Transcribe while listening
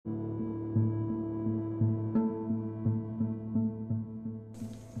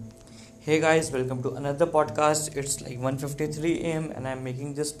Hey guys, welcome to another podcast. It's like 1:53 a.m. and I'm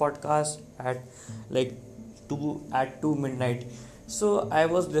making this podcast at like 2 midnight. So I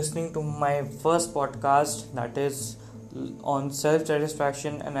was listening to my first podcast that is on self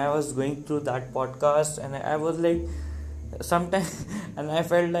satisfaction, and I was going through that podcast and I was like sometimes and I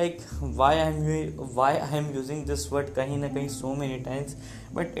felt like why I'm using this word kahin na kahin so many times,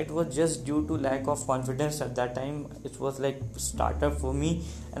 but it was just due to lack of confidence at that time. It was like startup for me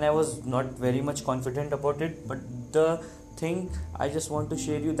and I was not very much confident about it, but the thing I just want to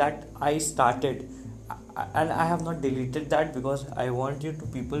share you that I started, and I have not deleted that because I want you to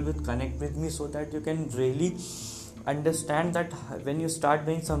people will connect with me so that you can really understand that when you start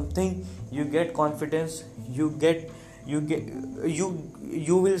doing something you get confidence, you get you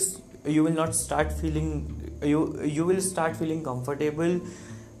you will you will not start feeling you will start feeling comfortable,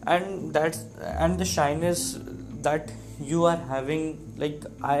 and the shyness that you are having. Like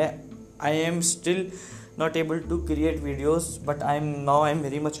I am still not able to create videos, but I'm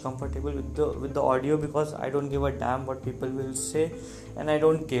very much comfortable with the audio because I don't give a damn what people will say and I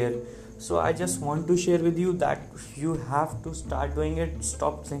don't care. So I just want to share with you that you have to start doing it.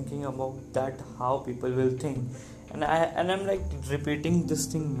 Stop thinking about that how people will think. And I'm like repeating this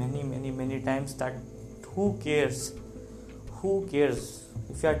thing many times that who cares?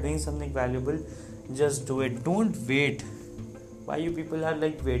 If you are doing something valuable, just do it. Don't wait. Why you people are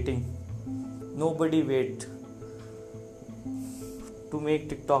like waiting? Nobody wait to make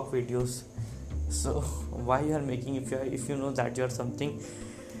TikTok videos. So why you are making, if you know that you're something,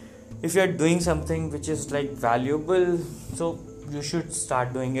 if you're doing something which is like valuable, so you should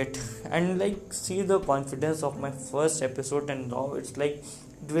start doing it. And like see the confidence of my first episode, and now it's like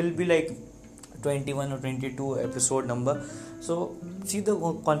it will be like 21 or 22 episode number. So see the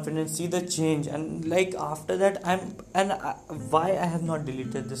confidence, see the change, and like after that why I have not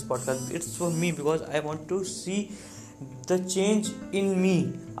deleted this podcast, it's for me because I want to see the change in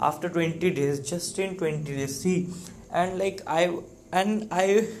me after 20 days, just in 20 days. See, and like I will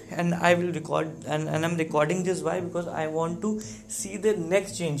record, and I'm recording this. Why? Because I want to see the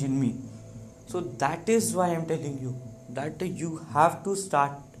next change in me. So that is why I'm telling you that you have to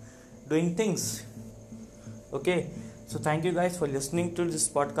start doing things. Okay, so thank you guys for listening to this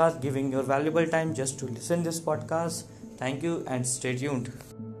podcast, giving your valuable time just to listen this podcast. Thank you and stay tuned.